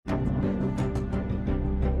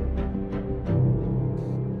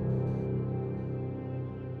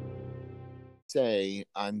say.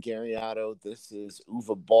 I'm Gary Otto. This is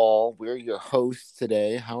Uwe Ball. We're your hosts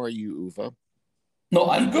today. How are you, Uwe? No,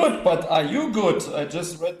 I'm good, but are you good? I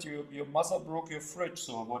just read your mother broke your fridge,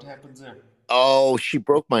 so what happened there? Oh, she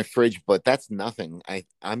broke my fridge, but that's nothing.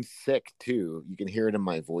 I'm sick too. You can hear it in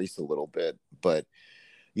my voice a little bit, but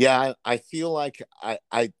yeah, I feel like I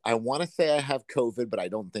want to say I have COVID, but I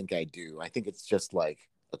don't think I do. I think it's just like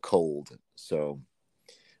a cold. So,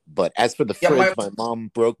 but as for the Yeah, fridge, my mom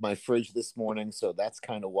broke my fridge this morning, so that's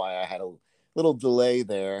kind of why I had a little delay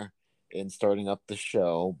there in starting up the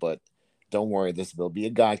show. But don't worry, there'll be a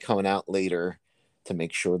guy coming out later to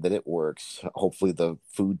make sure that it works. Hopefully, the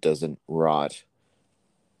food doesn't rot.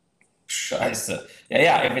 Scheiße.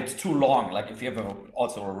 Yeah, if it's too long, like if you have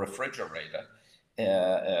also a refrigerator,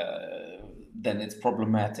 then it's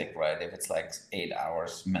problematic, right? If it's like 8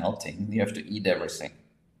 hours melting, you have to eat everything.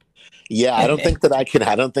 Yeah, I don't think that I can.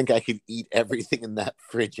 I don't think I can eat everything in that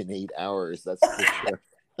fridge in 8 hours. That's for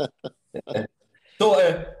sure.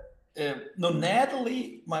 So, no,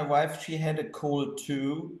 Natalie, my wife, she had a cold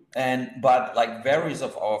too, but like various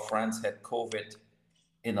of our friends had COVID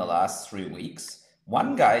in the last 3 weeks.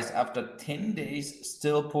 One guy's after 10 days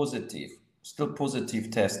still positive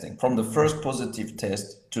testing from the first positive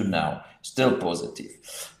test to now, still positive.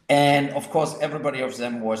 And of course, everybody of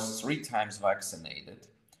them was 3 times vaccinated.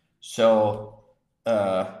 So,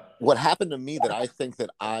 what happened to me that I think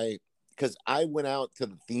that because I went out to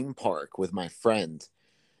the theme park with my friend,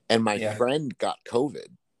 and my friend got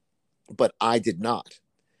COVID, but I did not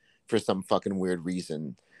for some fucking weird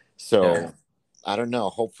reason. So I don't know.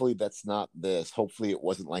 Hopefully that's not this. Hopefully it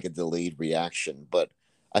wasn't like a delayed reaction, but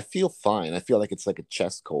I feel fine. I feel like it's like a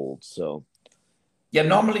chest cold. So yeah,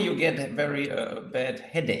 normally you get very bad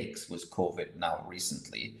headaches with COVID now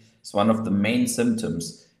recently. So one of the main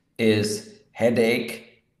symptoms is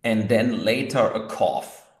headache and then later a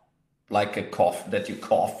cough, like a cough that you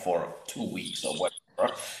cough for 2 weeks or whatever.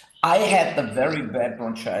 I had the very bad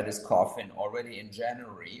bronchitis coughing already in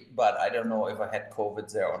January, but I don't know if I had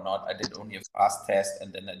COVID there or not. I did only a fast test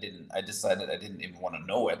and then I decided I didn't even want to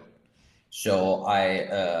know it. So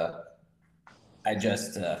I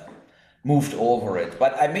just moved over it.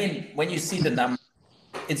 But I mean, when you see the number,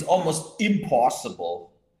 it's almost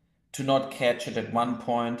impossible to not catch it at one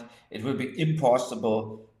point. It will be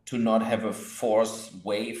impossible to not have a fourth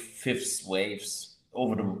wave, fifth waves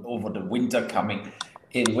over the winter coming.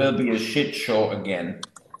 It will be a shit show again.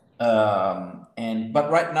 But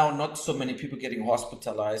right now, not so many people getting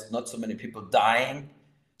hospitalized, not so many people dying.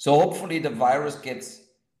 So hopefully the virus gets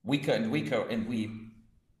weaker and weaker, and we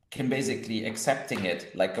can basically accepting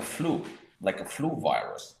it like a flu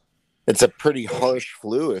virus. It's a pretty harsh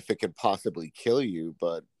flu if it could possibly kill you,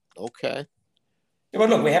 but okay. Yeah, but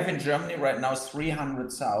look, we have in Germany right now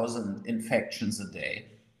 300,000 infections a day.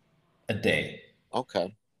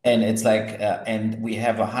 Okay. And it's like, and we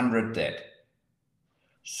have 100 dead.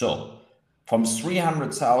 So from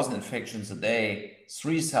 300,000 infections a day,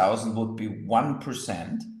 3,000 would be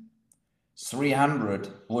 1%. 300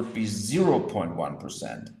 would be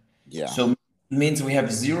 0.1%. Yeah. So it means we have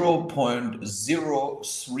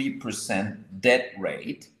 0.03% death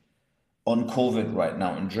rate on COVID right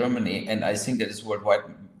now in Germany. And I think that is worldwide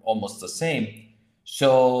almost the same.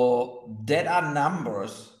 So that are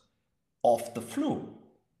numbers of the flu.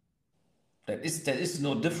 There is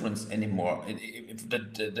no difference anymore. If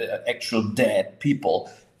the actual dead people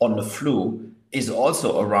on the flu is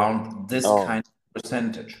also around this kind of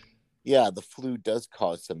percentage. Yeah, the flu does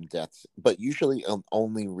cause some deaths, but usually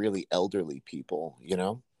only really elderly people, you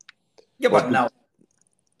know? Yeah, but now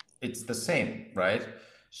it's the same, right?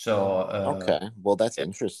 So okay, well, that's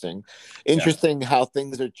interesting. Interesting how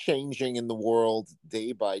things are changing in the world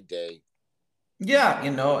day by day. Yeah,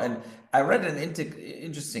 and I read an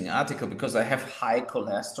interesting article because I have high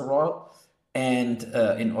cholesterol, and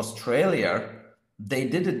in Australia they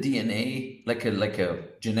did a DNA like a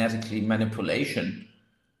genetically manipulation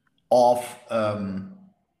of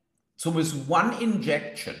so with one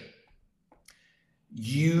injection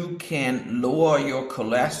you can lower your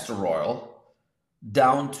cholesterol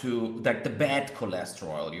down to like the bad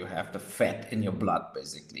cholesterol you have, the fat in your blood.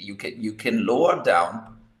 Basically you can lower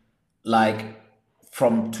down like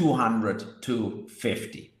from 200 to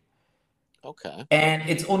 50. Okay. And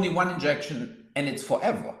it's only one injection and it's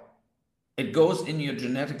forever. It goes in your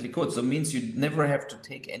genetically code, so it means you never have to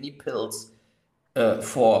take any pills to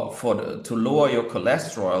lower your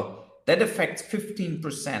cholesterol. That affects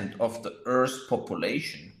 15% of the Earth's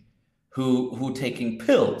population who taking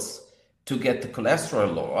pills to get the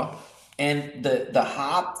cholesterol lower. And the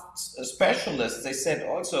heart specialists, they said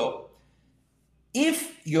also,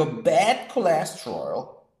 if your bad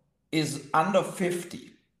cholesterol is under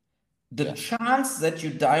 50, the chance that you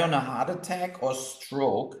die on a heart attack or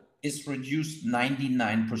stroke is reduced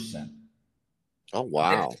 99%. Oh,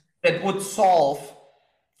 wow. That would solve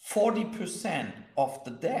 40% of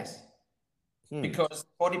the deaths. Because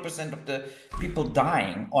 40% of the people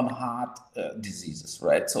dying on heart diseases,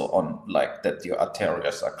 right? So on like that your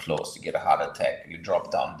arteries are closed, you get a heart attack, you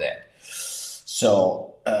drop down dead.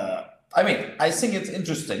 So, I mean, I think it's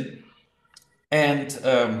interesting. And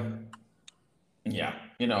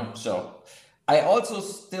so I also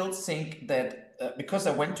still think that because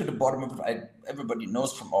I went to the bottom of it, everybody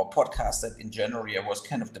knows from our podcast that in January I was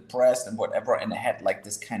kind of depressed and whatever, and I had like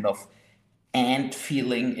this kind of ant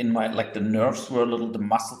feeling in my, like the nerves were a little, the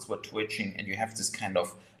muscles were twitching, and you have this kind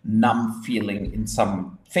of numb feeling in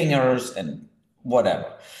some fingers and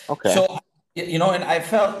whatever. Okay. So, and I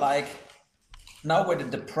felt like now where the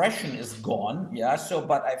depression is gone,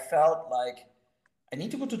 but I felt like I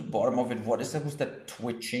need to go to the bottom of it. What is that with that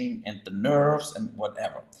twitching and the nerves and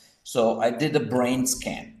whatever? So I did a brain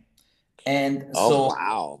scan. And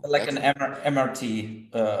wow. Like an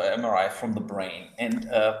MRI from the brain. And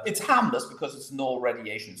it's harmless because it's no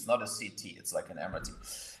radiation. It's not a CT. It's like an MRT.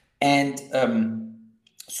 And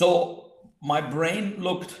so my brain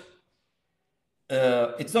looked,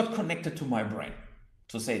 it's not connected to my brain,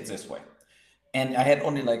 to say it this way. And I had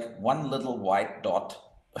only like one little white dot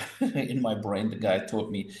in my brain, the guy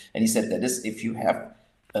told me. And he said that is if you have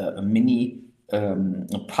a mini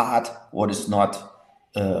part, what is not,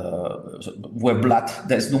 where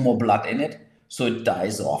there's no more blood in it, so it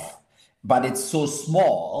dies off. But it's so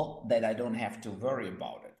small that I don't have to worry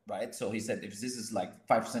about it, right? So he said, if this is like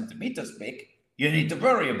 5 centimeters big, you need to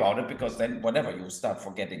worry about it, because then whatever, you start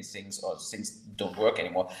forgetting things or things don't work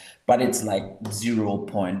anymore. But it's like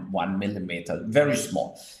 0.1 millimeter, very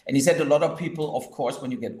small. And he said a lot of people, of course,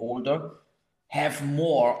 when you get older, have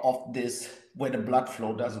more of this where the blood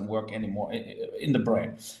flow doesn't work anymore in the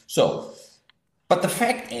brain. So, but the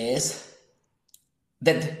fact is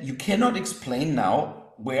that you cannot explain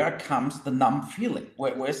now where comes the numb feeling.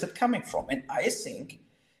 Where is it coming from? And I think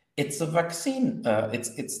it's a vaccine.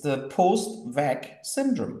 It's the post-vac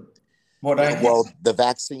syndrome. The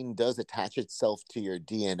vaccine does attach itself to your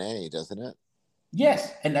DNA, doesn't it?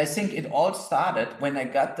 Yes, and I think it all started when I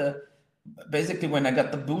got the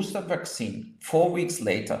booster vaccine. 4 weeks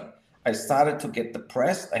later, I started to get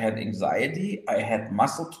depressed. I had anxiety. I had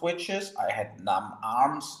muscle twitches. I had numb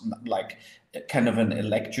arms, like kind of an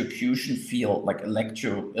electrocution feel, like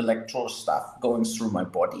electro stuff going through my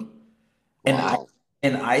body. Wow.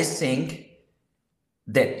 And I think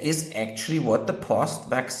that is actually what the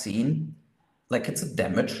post-vaccine, like it's a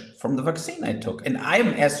damage from the vaccine I took. And I'm,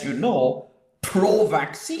 as you know,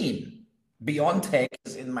 pro-vaccine. BioNTech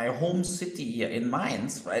is in my home city here in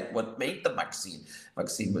Mainz, right? What made the vaccine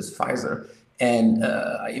was Pfizer. And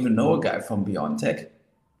I even know a guy from BioNTech.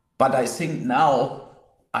 But I think now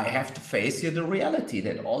I have to face here the reality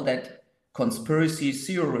that all that conspiracy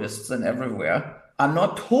theorists and everywhere are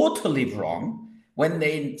not totally wrong when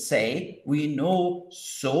they say we know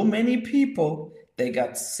so many people, they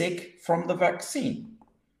got sick from the vaccine.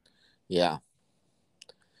 Yeah.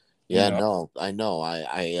 Yeah, no, I know.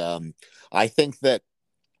 I think that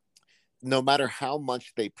no matter how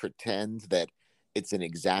much they pretend that it's an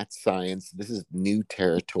exact science, this is new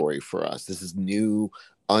territory for us. This is new,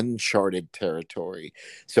 uncharted territory.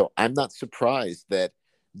 So I'm not surprised that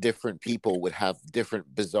different people would have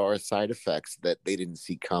different bizarre side effects that they didn't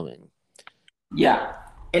see coming. Yeah.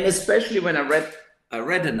 And especially when I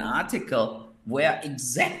read an article where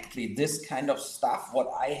exactly this kind of stuff, what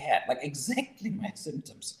I had, like exactly my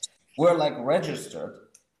symptoms, were like registered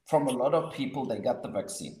from a lot of people. They got the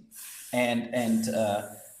vaccine, and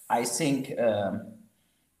I think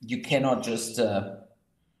you cannot just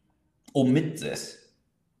omit this.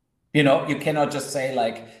 You cannot just say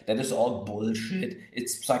like that is all bullshit.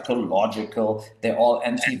 It's psychological. They're all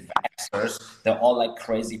anti-vaxxers. They're all like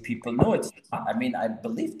crazy people. No, it's not. I mean, I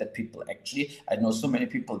believe that people actually. I know so many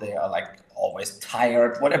people. They are like always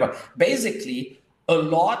tired, whatever. Basically, a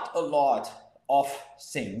lot of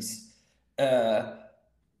things.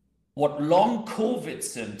 What long COVID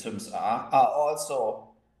symptoms are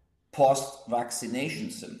also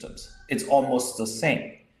post-vaccination symptoms. It's almost the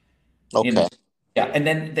same. Okay. Yeah, and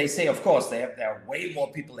then they say, of course, there are way more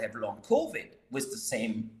people who have long COVID with the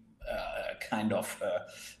same kind of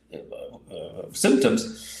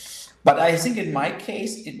symptoms. But I think in my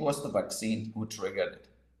case, it was the vaccine who triggered it,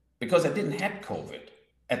 because I didn't have COVID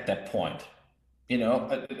at that point.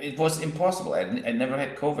 It was impossible. I never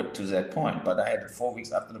had COVID to that point, but I had it 4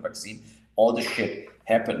 weeks after the vaccine. All the shit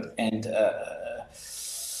happened. And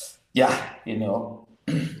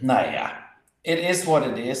Naja, it is what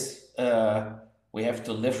it is. We have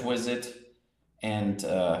to live with it. And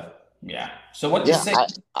yeah. So what you Yeah, say?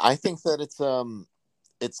 I think that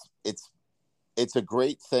it's it's a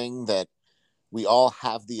great thing that we all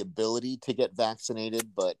have the ability to get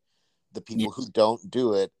vaccinated, but the Yeah, people who don't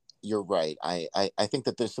do it, you're right. I think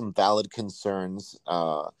that there's some valid concerns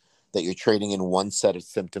that you're trading in one set of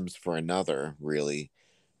symptoms for another, really.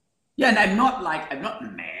 yeah, and I'm not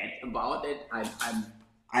mad about it.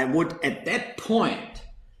 I would at that point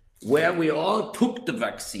where we all took the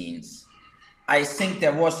vaccines, I think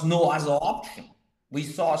there was no other option. We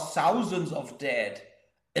saw thousands of dead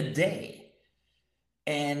a day,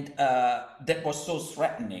 and that was so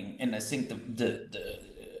threatening. And I think the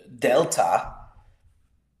Delta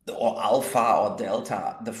or Alpha or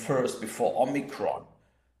Delta, the first before Omicron,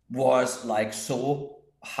 was like so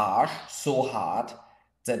harsh, so hard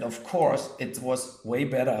that of course it was way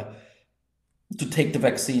better to take the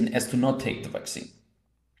vaccine as to not take the vaccine.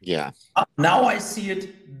 Yeah. Now I see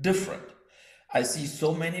it different. I see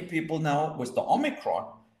so many people now with the Omicron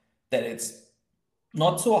that it's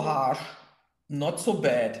not so harsh, not so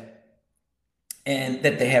bad, and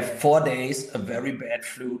that they have 4 days a very bad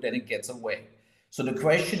flu, then it gets away. So the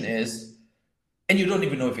question is, and you don't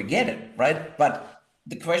even know if you get it, right? But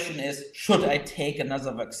the question is, should I take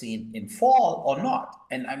another vaccine in fall or not?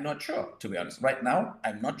 And I'm not sure, to be honest. Right now,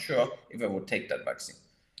 I'm not sure if I would take that vaccine.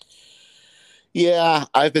 Yeah,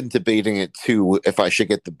 I've been debating it too, if I should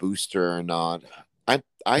get the booster or not. I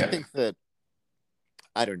Yeah. think that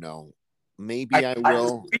I don't know. I, Maybe I are you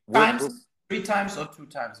will. three times or 2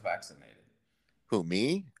 times vaccinated? Who,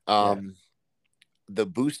 me? Yeah. The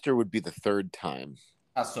booster would be the third time.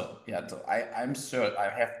 So yeah, so I'm sure I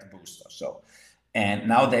have the booster. So, and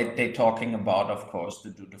now they're talking about, of course, to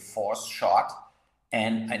do the fourth shot.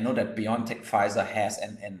 And I know that BioNTech, Pfizer has,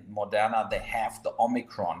 and Moderna, they have the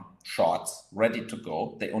Omicron shots ready to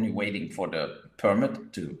go. They're only waiting for the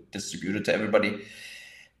permit to distribute it to everybody.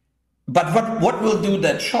 But what will do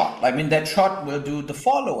that shot? I mean, that shot will do the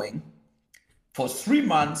following. For 3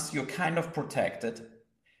 months, you're kind of protected.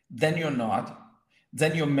 Then you're not.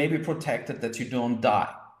 Then you're maybe protected that you don't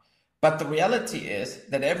die. But the reality is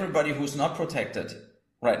that everybody who's not protected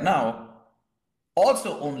right now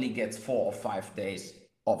also only gets 4 or 5 days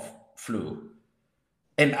of flu.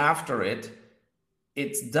 And after it,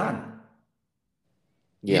 it's done.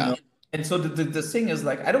 You Yeah. know, and so the thing is,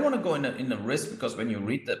 like, I don't want to go in a risk, because when you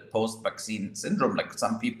read the post-vaccine syndrome, like,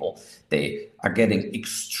 some people, they are getting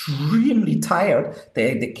extremely tired.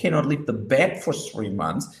 They cannot leave the bed for 3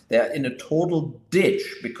 months. They're in a total ditch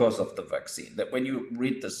because of the vaccine. That when you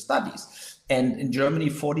read the studies, and in Germany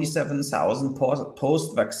 47,000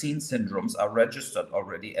 post-vaccine syndromes are registered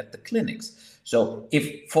already at the clinics. So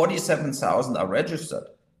if 47,000 are registered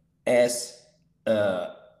as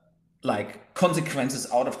like consequences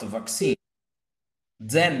out of the vaccine,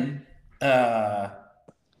 then I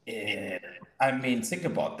mean, think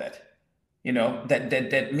about that.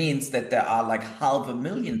 That means that there are like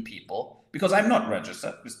 500,000 people, because I'm not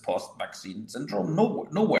registered with post-vaccine syndrome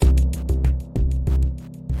nowhere,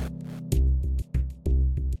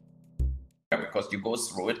 because you go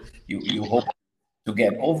through it, you hope to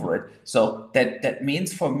get over it. So that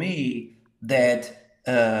means for me that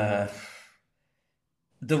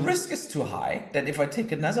the risk is too high, that if I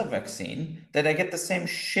take another vaccine, that I get the same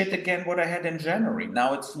shit again what I had in January.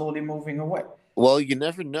 Now it's slowly moving away. Well, you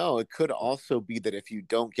never know. It could also be that if you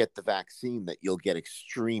don't get the vaccine, that you'll get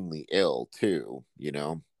extremely ill too, you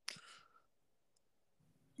know?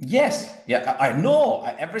 Yes, yeah, I know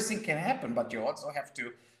everything can happen, but you also have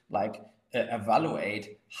to, like,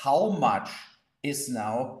 evaluate how much is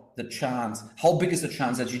now the chance, how big is the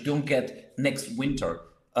chance that you don't get next winter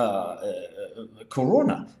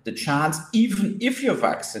corona. The chance, even if you're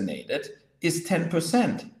vaccinated, is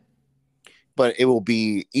 10%. But it will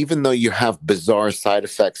be, even though you have bizarre side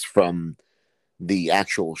effects from the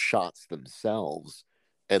actual shots themselves,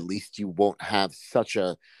 at least you won't have such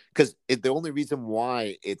a, because the only reason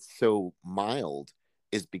why it's so mild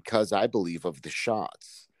is because, I believe, of the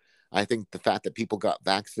shots. I think the fact that people got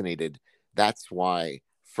vaccinated, that's why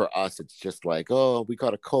for us it's just like, oh, we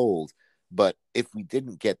got a cold. But if we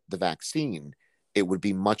didn't get the vaccine, it would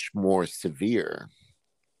be much more severe.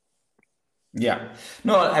 Yeah.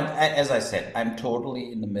 No, as I said, I'm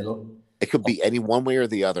totally in the middle. It could be any one way or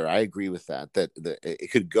the other. I agree with that. That it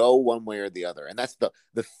could go one way or the other, and that's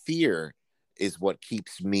the fear is what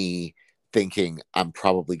keeps me thinking I'm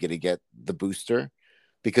probably going to get the booster,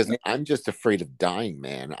 because I'm just afraid of dying,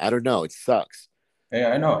 man. I don't know. It sucks.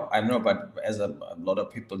 Yeah, I know, but as a lot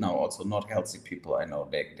of people now, also not healthy people, I know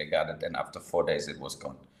they got it, and after 4 days it was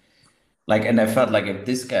gone. Like, and I felt like if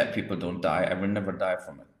this guy people don't die, I will never die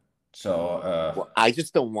from it. So well, I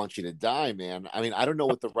just don't want you to die, man. I mean, I don't know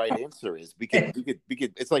what the right answer is. We could.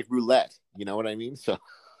 It's like roulette. You know what I mean? So,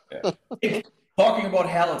 yeah. Talking about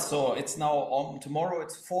health, so it's now tomorrow.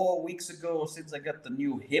 It's 4 weeks ago since I got the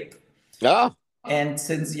new hip. ah, And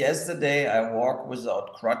since yesterday, I walk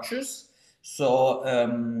without crutches. So,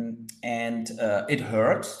 it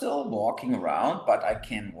hurts still walking around, but I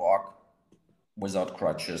can walk without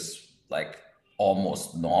crutches, like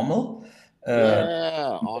almost normal.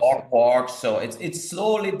 yeah, awesome. Walk. So it's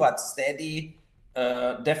slowly but steady,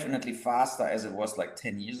 definitely faster as it was like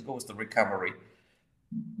 10 years ago with the recovery.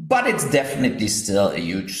 But it's definitely still a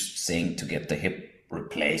huge thing to get the hip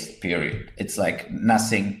replaced, period. It's like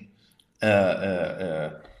nothing.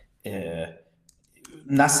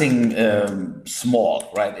 Nothing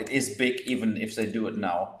small, right? It is big, even if they do it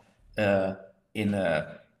now in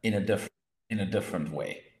a different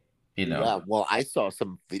way, you know. Yeah, well, I saw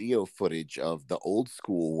some video footage of the old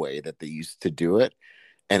school way that they used to do it,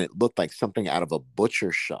 and it looked like something out of a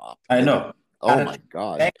butcher shop. I know. Oh my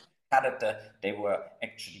God. They were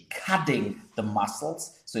actually cutting the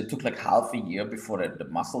muscles. So it took like half a year before the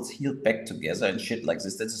muscles healed back together and shit like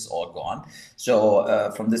this. This is all gone.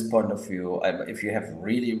 So from this point of view, if you have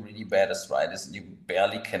really, really bad arthritis and you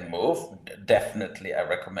barely can move, definitely I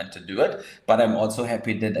recommend to do it. But I'm also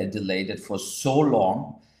happy that I delayed it for so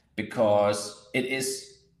long because it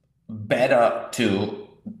is better to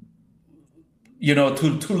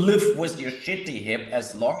to live with your shitty hip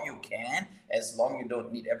as long you can, as long you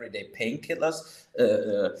don't need everyday painkillers.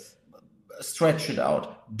 Stretch it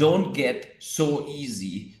out. Don't get so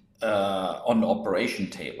easy on the operation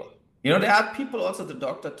table. There are people also, the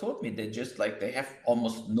doctor told me, they have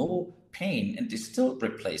almost no pain and they still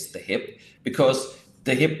replace the hip because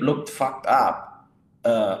the hip looked fucked up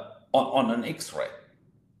on an x-ray.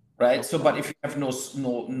 Right. Okay. So, but if you have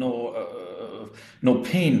no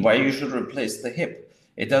pain, why you should replace the hip?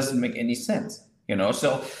 It doesn't make any sense,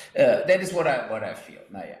 So that is what I feel.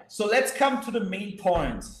 Now, yeah. So let's come to the main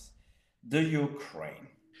points. The Ukraine.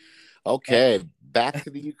 Okay, back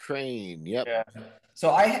to the Ukraine. Yep. Yeah.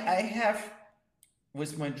 So I have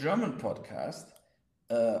with my German podcast.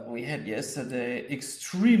 We had yesterday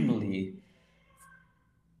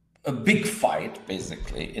a big fight,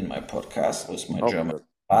 basically, in my podcast with my German.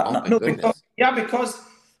 Because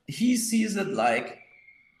he sees it like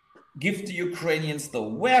give the Ukrainians the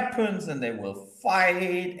weapons and they will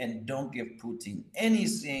fight and don't give Putin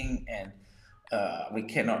anything and we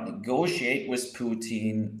cannot negotiate with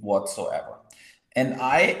Putin whatsoever. And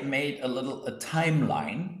I made a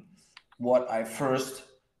timeline, what I first,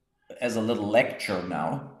 as a little lecture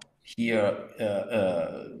now, here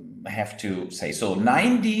have to say. So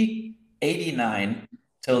 1989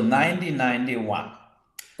 till 1991.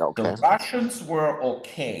 Okay. The Russians were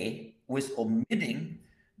okay with omitting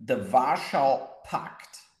the Warsaw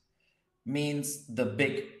Pact, means the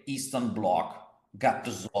big Eastern Bloc got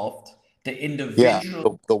dissolved. The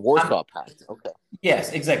individual... the Warsaw Pact, okay.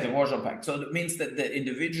 Yes, exactly, Warsaw Pact. So it means that the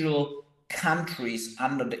individual countries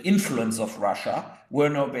under the influence of Russia were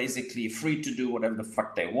now basically free to do whatever the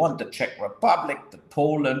fuck they want. The Czech Republic, the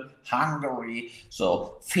Poland, Hungary,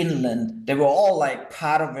 so Finland, they were all like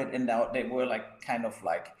part of it, and now they were like kind of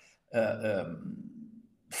like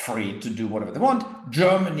free to do whatever they want.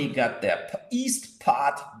 Germany got their east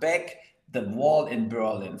part back, the wall in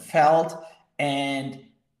Berlin fell, and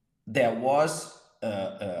there was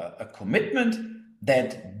a commitment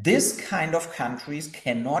that this kind of countries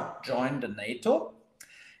cannot join the NATO,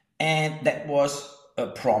 and that was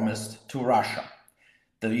promised to Russia.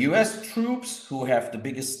 The US troops, who have the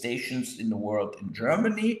biggest stations in the world in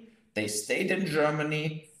Germany, they stayed in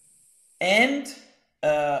Germany, and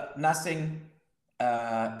nothing,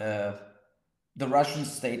 the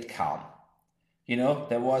Russians stayed calm.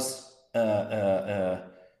 There was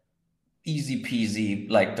easy peasy,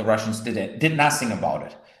 like the Russians did nothing about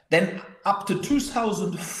it. Then up to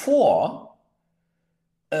 2004,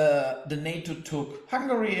 the NATO took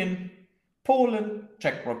Hungary in, Poland,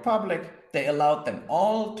 Czech Republic. They allowed them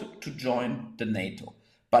all to join the NATO,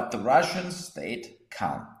 but the Russians stayed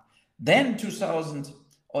calm. Then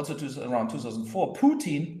around 2004,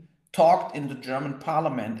 Putin talked in the German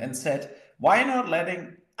parliament and said, why not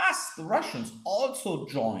letting us, the Russians, also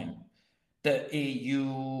join the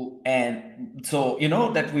EU, and so,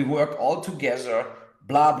 that we work all together,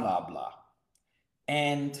 blah, blah, blah.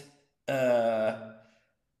 And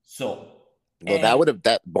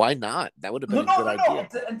why not? That would have been a good idea.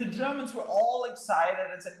 And the Germans were all excited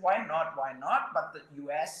and said, why not? But the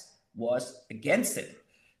US was against it.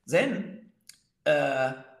 Then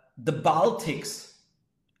the Baltics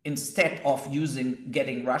instead of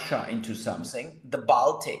getting Russia into something, the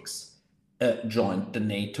Baltics joined the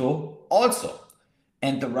NATO also,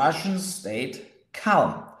 and the Russians stayed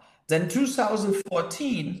calm. Then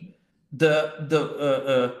 2014,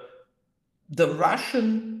 the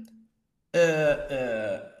Russian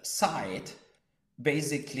side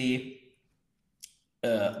basically,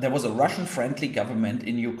 there was a Russian-friendly government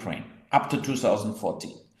in Ukraine up to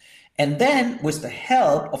 2014. And then with the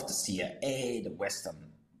help of the CIA, the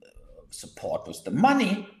Western support with the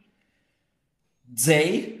money,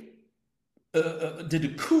 they did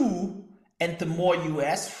a coup, and the more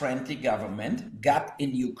US-friendly government got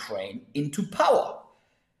in Ukraine into power.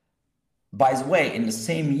 By the way, in the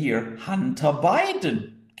same year, Hunter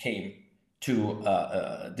Biden came to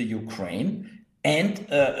the Ukraine and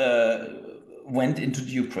went into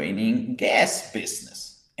the Ukrainian gas business.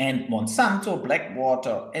 And Monsanto,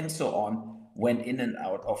 Blackwater, and so on went in and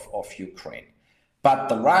out of Ukraine. But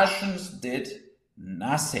the Russians did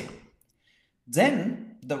nothing.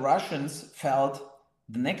 Then the Russians felt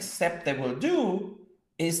the next step they will do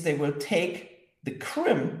is they will take the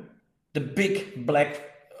Crimea, the big Black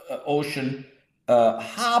Ocean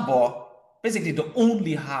harbor, basically the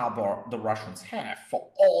only harbor the Russians have for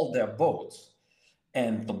all their boats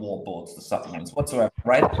and the war boats, the submarines, whatsoever,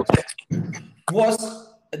 right?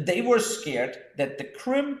 They were scared that the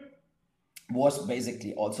Crimea was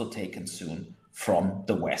basically also taken soon from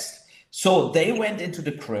the West. So they went into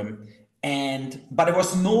the Crimea, but there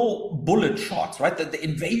was no bullet shots, right? The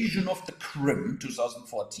invasion of the Crimea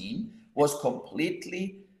 2014 was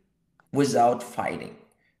completely without fighting.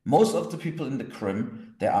 Most of the people in the Crimea,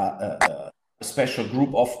 there are a special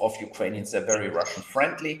group of Ukrainians, they're very Russian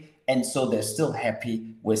friendly, and so they're still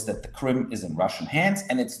happy with that the Crimea is in Russian hands,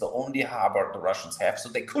 and it's the only harbor the Russians have, so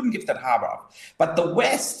they couldn't give that harbor up. But the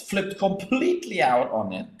West flipped completely out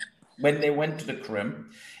on it when they went to the Crimea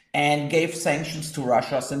and gave sanctions to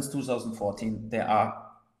Russia. Since 2014, there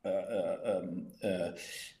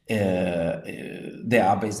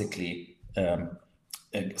are basically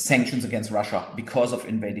sanctions against Russia because of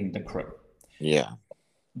invading the Crimea. Yeah.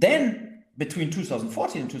 Then between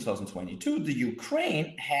 2014 and 2022, the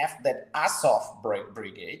Ukraine have that Azov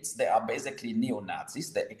brigades. They are basically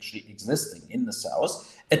neo-Nazis. They're actually existing in the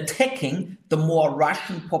south, attacking the more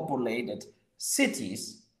Russian-populated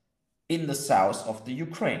cities in the south of the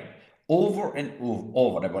Ukraine. Over and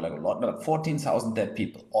over. There were like a lot, like 14,000 dead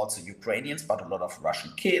people, also Ukrainians, but a lot of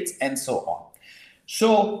Russian kids, and so on.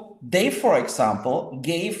 So they, for example,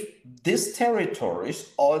 gave these territories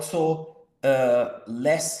also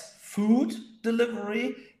less food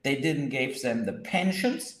delivery. They didn't give them the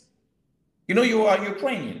pensions. You know, you are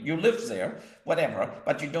Ukrainian, you live there, whatever,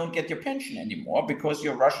 but you don't get your pension anymore because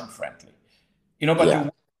you're Russian friendly. You know, but you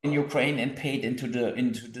work in Ukraine and paid into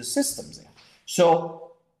the systems there.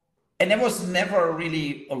 So, and there was never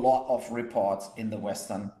really a lot of reports in the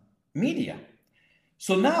Western media.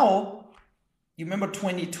 So now, you remember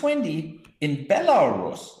 2020 in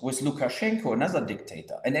Belarus with Lukashenko, another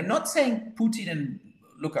dictator. And I'm not saying Putin and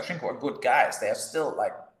Lukashenko are good guys. They are still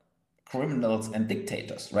like criminals and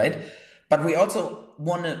dictators, right? But we also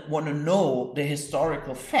want to know the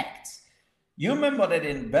historical facts. You remember that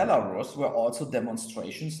in Belarus were also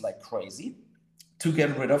demonstrations like crazy to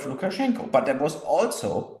get rid of Lukashenko. But that was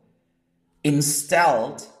also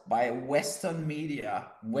installed by Western media,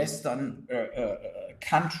 Western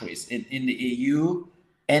countries in the EU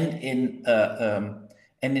and in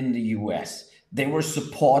the US. They were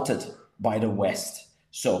supported by the West.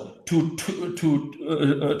 So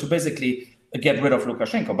to basically get rid of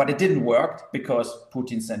Lukashenko, but it didn't work because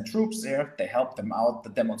Putin sent troops there. They helped them out. The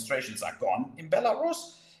demonstrations are gone in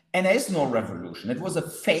Belarus, and there is no revolution. It was a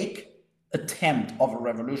fake attempt of a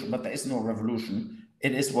revolution, but there is no revolution.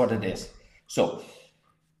 It is what it is. So,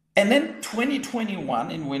 and then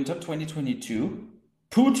 2021 in winter 2022,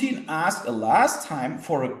 Putin asked a last time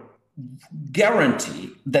for a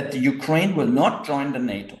guarantee that the Ukraine will not join the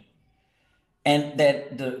NATO, and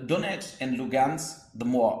that the Donetsk and Lugansk, the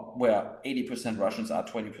more where 80% Russians are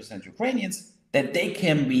 20% Ukrainians, that they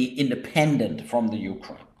can be independent from the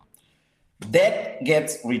Ukraine. That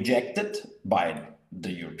gets rejected by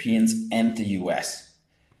the Europeans and the US.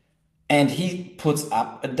 And he puts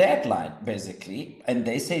up a deadline, basically, and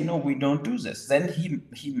they say, no, we don't do this. Then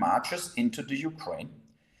he marches into the Ukraine.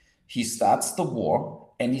 He starts the war,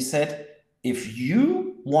 and he said, if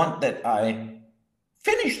you want that I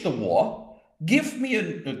finish the war, give me a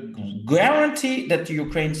guarantee that the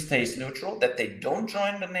Ukraine stays neutral, that they don't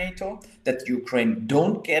join the NATO, that Ukraine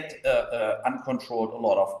don't get uncontrolled a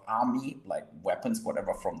lot of army, like weapons,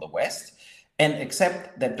 whatever, from the West, and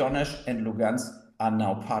accept that Donetsk and Lugansk are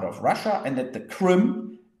now part of Russia, and that the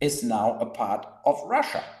Crimea is now a part of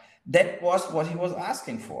Russia. That was what he was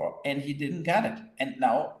asking for, and he didn't get it. And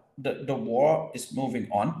now the war is moving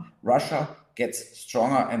on. Russia gets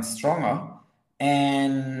stronger and stronger,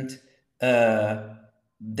 and that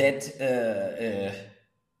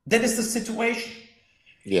is the situation.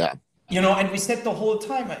 Yeah. And we said the whole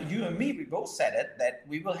time, you and me, we both said it, that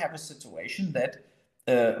we will have a situation that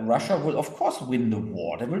Russia will, of course, win the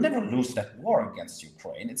war. They will never lose that war against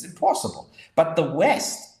Ukraine. It's impossible. But the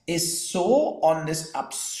West is so on this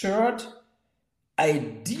absurd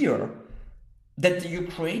idea that the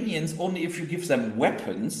Ukrainians, only if you give them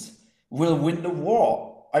weapons, will win the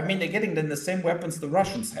war. I mean, they're getting then the same weapons the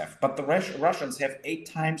Russians have, but the Russians have 8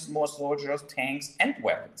 times more soldiers, tanks, and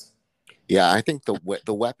weapons. Yeah, I think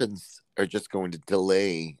the weapons are just going to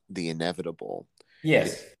delay the inevitable.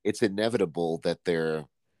 Yes, it's inevitable that they're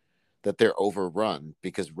overrun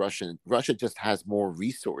because Russia just has more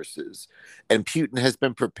resources, and Putin has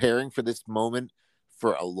been preparing for this moment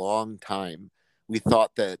for a long time. We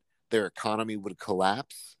thought that their economy would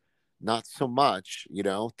collapse. Not so much,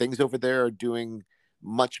 things over there are doing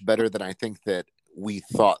much better than I think that we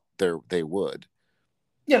thought they would.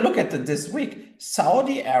 Yeah, look at this week.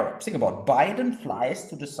 Saudi Arabs, think about Biden flies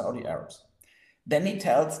to the Saudi Arabs. Then he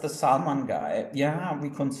tells the Salman guy, yeah, we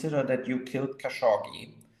consider that you killed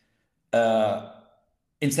Khashoggi.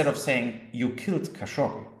 Instead of saying you killed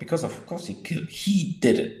Khashoggi, because of course he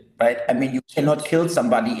did it, right? I mean, you cannot kill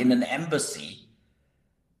somebody in an embassy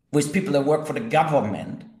with people that work for the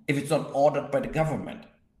government if it's not ordered by the government.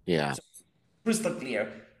 Yeah. So, crystal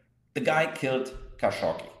clear, the guy killed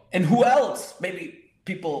Khashoggi. And who else? Maybe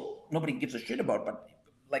people nobody gives a shit about, but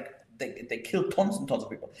like they killed tons and tons of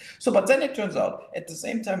people. So, but then it turns out at the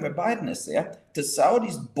same time where Biden is there, the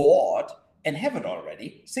Saudis bought and have it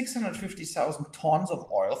already 650,000 tons of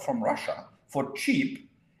oil from Russia for cheap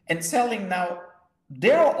and selling now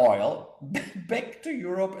their oil back to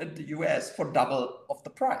Europe and the US for double of the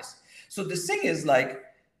price. So the thing is like,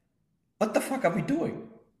 what the fuck are we doing?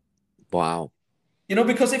 Wow.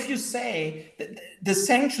 Because if you say the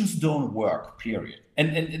sanctions don't work, period,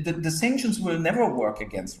 and the sanctions will never work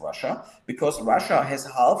against Russia because Russia has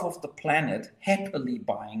half of the planet happily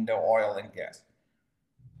buying their oil and gas.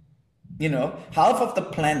 Half of the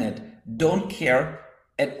planet don't care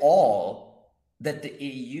at all that the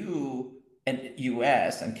EU and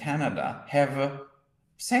US and Canada have a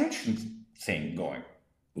sanctions thing going.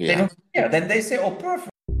 Yeah. They don't care. Then they say, oh, perfect.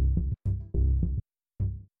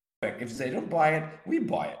 If they don't buy it, we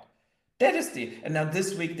buy it. That is and now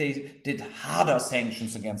this week they did harder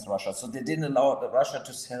sanctions against Russia. So they didn't allow Russia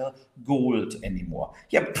to sell gold anymore.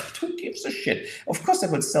 Yeah, but who gives a shit? Of course they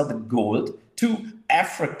will sell the gold to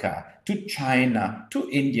Africa, to China, to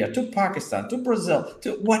India, to Pakistan, to Brazil,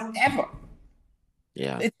 to whatever.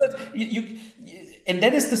 Yeah. And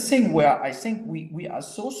that is the thing where I think we are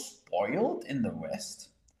so spoiled in the West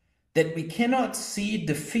that we cannot see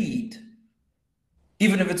defeat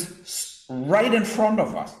even if it's right in front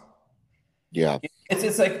of us. Yeah.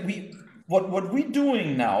 It's like what we're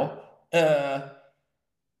doing now,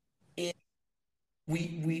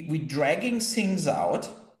 we dragging things out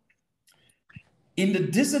in the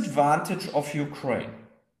disadvantage of Ukraine.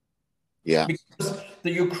 Yeah. Because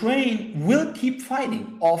the Ukraine will keep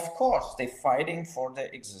fighting. Of course, they're fighting for their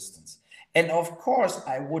existence. And of course,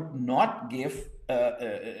 I would not let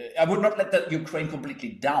the Ukraine completely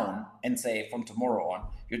down and say from tomorrow on,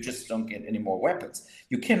 you just don't get any more weapons.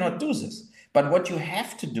 You cannot do this. But what you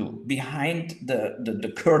have to do behind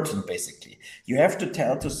the curtain, basically, you have to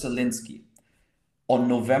tell to Zelensky, on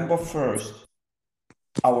November 1st,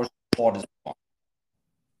 our support is gone.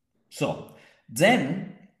 So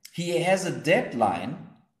then he has a deadline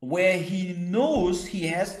where he knows he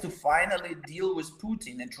has to finally deal with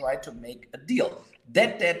Putin and try to make a deal.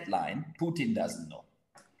 That deadline, Putin doesn't know.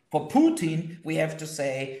 For Putin, we have to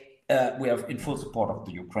say we are in full support of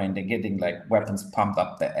the Ukraine. They're getting like weapons pumped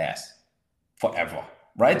up their ass forever,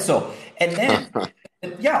 right? So, and then,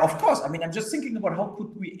 yeah, of course. I mean, I'm just thinking about how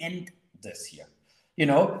could we end this here,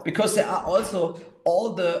 because there are also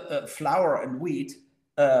all the flour and wheat,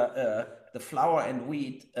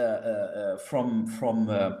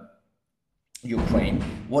 from Ukraine,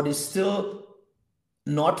 what is still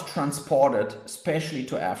not transported, especially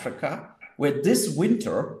to Africa, where this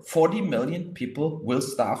winter 40 million people will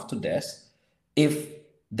starve to death if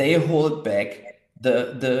they hold back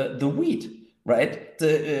the wheat, right?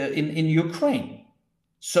 In Ukraine.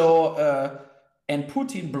 So and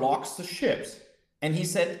Putin blocks the ships. And he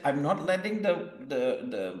said, I'm not letting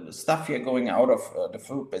the stuff here going out of the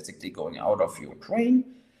food, basically going out of Ukraine.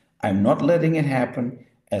 I'm not letting it happen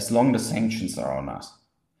as long as the sanctions are on us.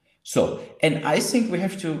 So, and I think we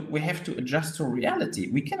have to adjust to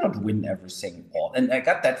reality. We cannot win everything all. And I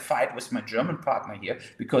got that fight with my German partner here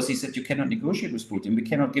because he said you cannot negotiate with Putin. We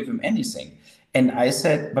cannot give him anything. And I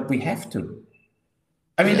said, but we have to.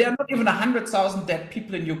 I mean, there are not even 100,000 dead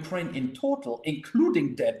people in Ukraine in total,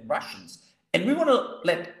 including dead Russians. And we want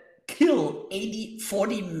to kill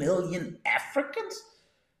 40 million Africans?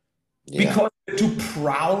 Because we're too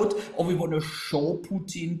proud, or we want to show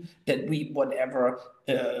Putin that we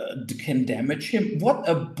can damage him. What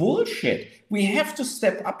a bullshit. We have to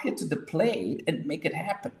step up here to the plate and make it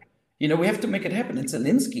happen. We have to make it happen. And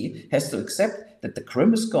Zelensky has to accept that the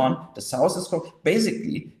Crimea is gone, the South is gone.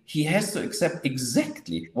 Basically, he has to accept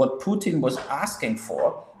exactly what Putin was asking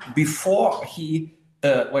for before he.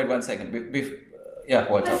 Wait 1 second. Yeah,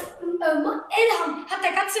 Walter. Elham hat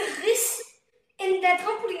der ganze Riss in der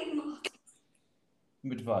Trampolin gemacht.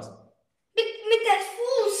 Mit was? Mit der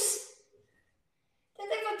Fuß. Der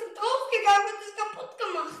ist einfach draufgegangen und ist kaputt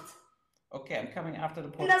gemacht. Okay, I'm coming after the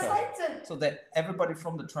podcast. In der Seite. So that everybody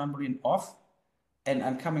from the trampoline off, and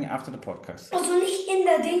I'm coming after the podcast. Also nicht in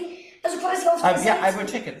der Ding, also quasi auf der Seite. Yeah, I will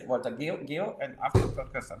check it, Walter. Geo, and after the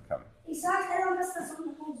podcast I'm coming. Ich sag Elham, dass das so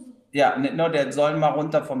eine Hose. Yeah, no, der soll mal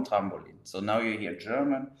runter vom Trampolin. So now you hear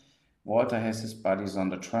German. Walter has his buddies on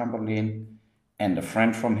the trampoline, and a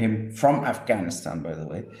friend from him, from Afghanistan, by the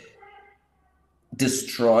way,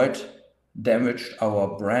 damaged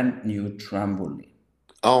our brand new trampoline.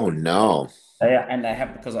 Oh no. Yeah, and I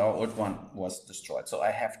have, because our old one was destroyed, so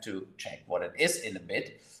I have to check what it is in a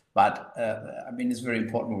bit. But I mean, it's very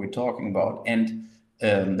important what we're talking about, and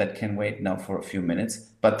that can wait now for a few minutes.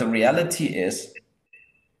 But the reality is,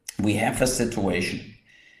 we have a situation.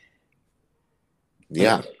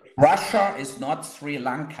 Yeah. Russia is not Sri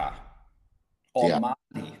Lanka or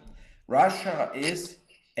Mali. Russia is,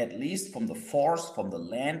 at least from the force, from the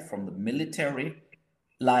land, from the military,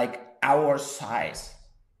 like our size.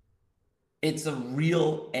 It's a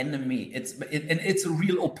real enemy. It's a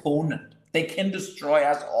real opponent. They can destroy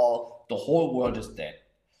us all. The whole world is dead.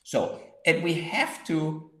 So, and we have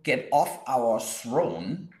to get off our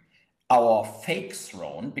throne, our fake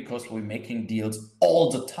throne, because we're making deals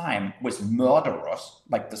all the time with murderers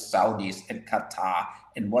like the Saudis and Qatar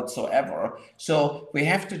and whatsoever. So we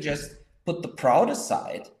have to just put the proud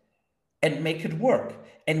aside and make it work.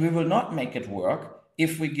 And we will not make it work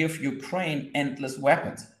if we give Ukraine endless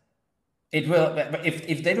weapons. It will,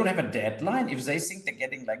 if they don't have a deadline, if they think they're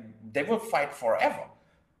getting they will fight forever.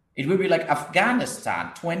 It will be like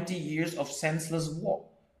Afghanistan, 20 years of senseless war.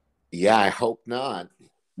 Yeah, I hope not.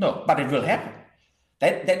 No, but it will happen.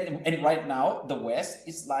 And right now, the West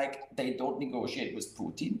is like, they don't negotiate with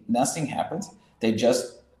Putin. Nothing happens. They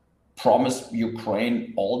just promise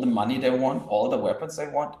Ukraine all the money they want, all the weapons they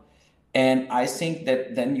want. And I think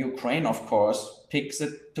that then Ukraine, of course, picks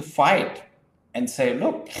it to fight and say,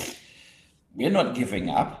 look, we're not giving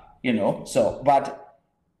up, So, but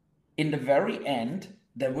in the very end,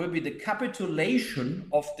 there will be the capitulation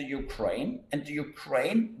of the Ukraine, and the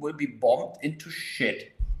Ukraine will be bombed into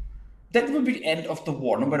shit. That will be the end of the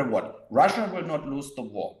war, no matter what. Russia will not lose the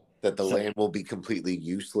war. That the land will be completely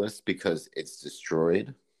useless because it's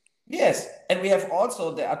destroyed? Yes, and we have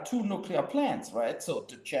also, there are 2 nuclear plants, right? So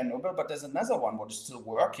to Chernobyl, but there's another one that is still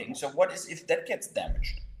working. So what is if that gets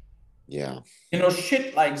damaged? Yeah.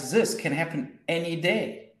 Shit like this can happen any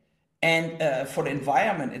day. And for the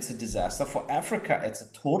environment, it's a disaster. For Africa, it's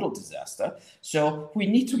a total disaster. So we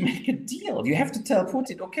need to make a deal. You have to tell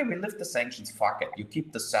Putin, okay, we lift the sanctions, fuck it. You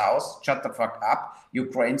keep the South, shut the fuck up.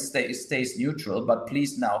 Ukraine stays neutral, but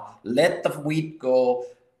please now let the wheat go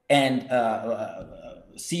and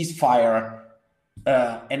ceasefire,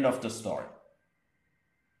 end of the story.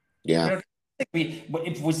 Yeah.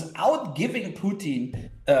 Without giving Putin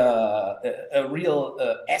a real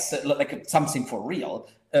asset, like something for real,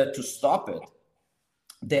 to stop it,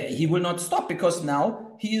 he will not stop, because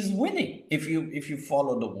now he is winning. If you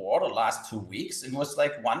follow the war the last 2 weeks, it was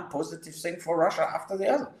like one positive thing for Russia after the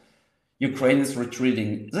other. Ukraine is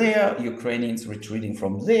retreating there, Ukrainians retreating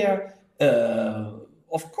from there.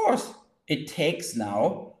 Of course, it takes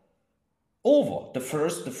now over. The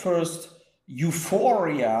first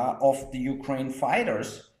euphoria of the Ukraine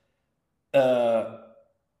fighters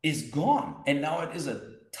is gone, and now it is it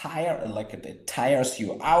tires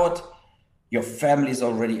you out. Your family's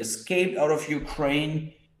already escaped out of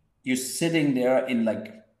Ukraine. You're sitting there in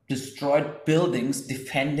destroyed buildings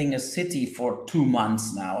defending a city for 2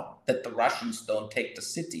 months now that the Russians don't take the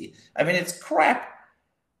city. I mean, it's crap.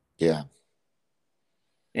 Yeah.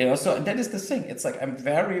 So that is the thing. It's like, I'm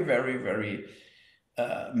very, very, very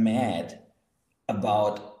mad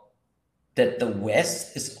about that the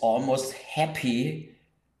West is almost happy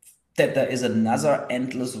that there is another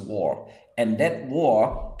endless war. And that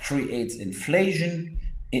war creates inflation,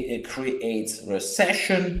 it creates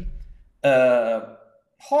recession.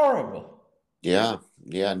 Horrible. Yeah.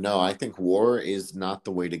 Yeah. No, I think war is not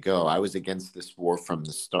the way to go. I was against this war from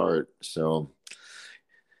the start. So.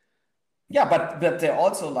 Yeah, but they're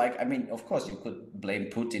also like, I mean, of course, you could blame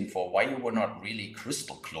Putin for why you were not really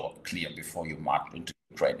crystal clear before you marched into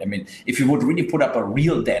Ukraine. I mean, if you would really put up a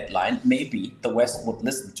real deadline, maybe the West would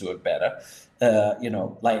listen to it better.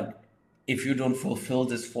 Like if you don't fulfill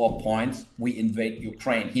this 4 points, we invade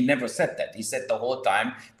Ukraine. He never said that. He said the whole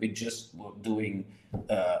time we just were doing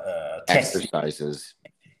exercises,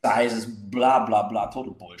 blah blah blah,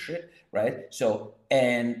 total bullshit, right? So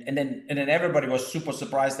and then everybody was super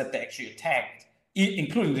surprised that they actually attacked,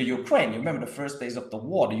 including the Ukraine. You remember the first days of the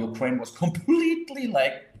war, the Ukraine was completely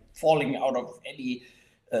like falling out of any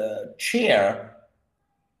chair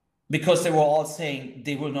because they were all saying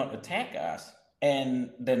they will not attack us. And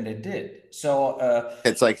then they did. So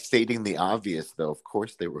it's like stating the obvious, though. Of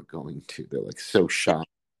course they were going to. They're like so shocked.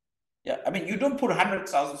 Yeah, I mean, you don't put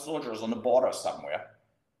 100,000 soldiers on the border somewhere.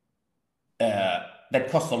 That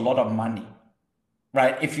costs a lot of money,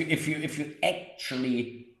 right? If you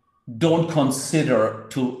actually don't consider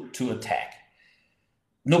to attack,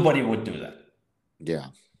 nobody would do that. Yeah.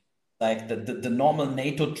 Like the normal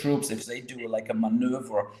NATO troops, if they do like a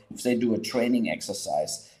maneuver, if they do a training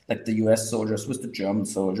exercise, like the US soldiers with the German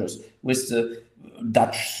soldiers, with the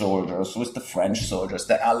Dutch soldiers, with the French soldiers,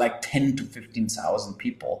 there are like 10 to 15,000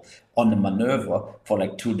 people on the maneuver for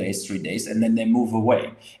like 2 days, 3 days, and then they move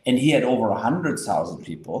away. And he had over 100,000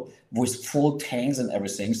 people with full tanks and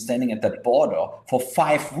everything standing at that border for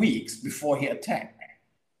 5 weeks before he attacked.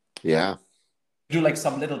 Yeah. Do like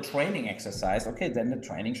some little training exercise, okay, then the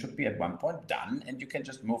training should be at one point done and you can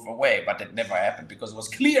just move away. But it never happened because it was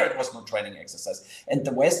clear it was no training exercise. And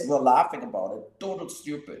the West were laughing about it, total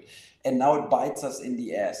stupid. And now it bites us in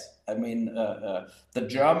the ass. I mean, the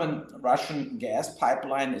German-Russian gas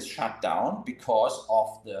pipeline is shut down because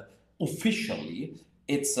of officially,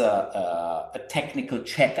 it's a technical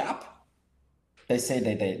checkup. They say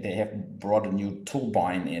they have brought a new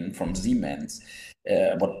turbine in from Siemens,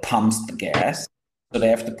 what pumps the gas. So they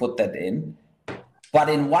have to put that in. But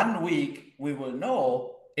in 1 week, we will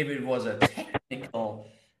know if it was a technical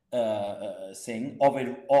thing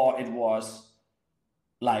or it was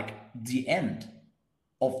like the end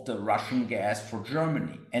of the Russian gas for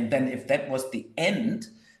Germany. And then if that was the end,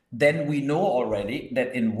 then we know already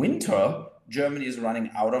that in winter, Germany is running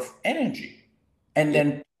out of energy. And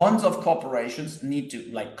then tons of corporations need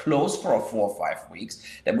to like close for 4 or 5 weeks.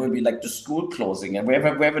 There will be like the school closing, and we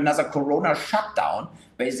have another Corona shutdown,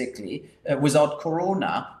 basically, without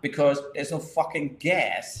Corona, because there's no fucking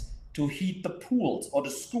gas to heat the pools or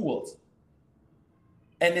the schools.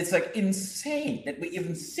 And it's like insane that we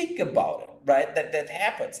even think about it, right? That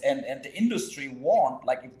happens. And the industry warned,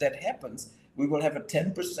 like if that happens, we will have a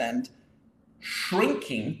 10%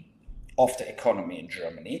 shrinking of the economy in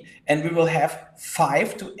Germany, and we will have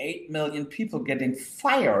 5 to 8 million people getting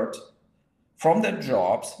fired from their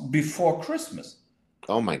jobs before Christmas.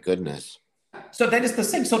 Oh my goodness! So that is the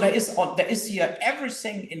thing. So there is here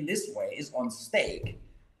everything in this way is on stake,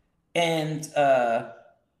 and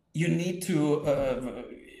you need to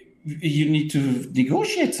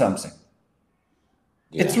negotiate something.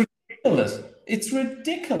 Yeah. It's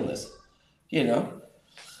ridiculous, you know.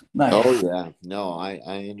 Nice. Oh yeah, no,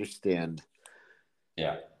 I understand.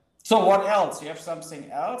 Yeah. So what else? You have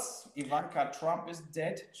something else? Ivanka Trump is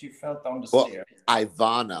dead. She fell down the stairs.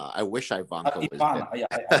 Ivana. I wish Ivanka was dead. Yeah,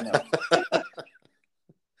 I know.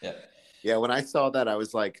 Yeah. Yeah, when I saw that, I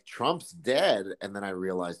was like, Trump's dead, and then I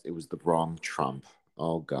realized it was the wrong Trump.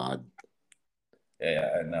 Oh God. Yeah,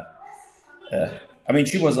 I know. I mean,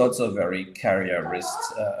 she was also a very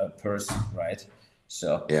careerist person, right?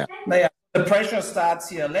 So yeah. The pressure starts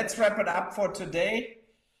here. Let's wrap it up for today.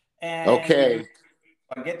 And okay.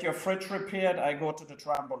 Get your fridge repaired. I go to the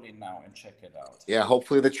trampoline now and check it out. Yeah,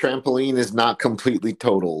 hopefully the trampoline is not completely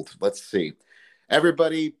totaled. Let's see.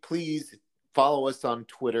 Everybody, please follow us on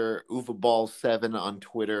Twitter, UvaBall7 on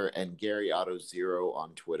Twitter, and GaryOtto0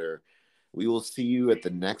 on Twitter. We will see you at the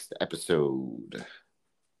next episode.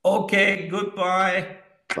 Okay, goodbye.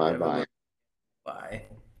 Bye-bye. Bye.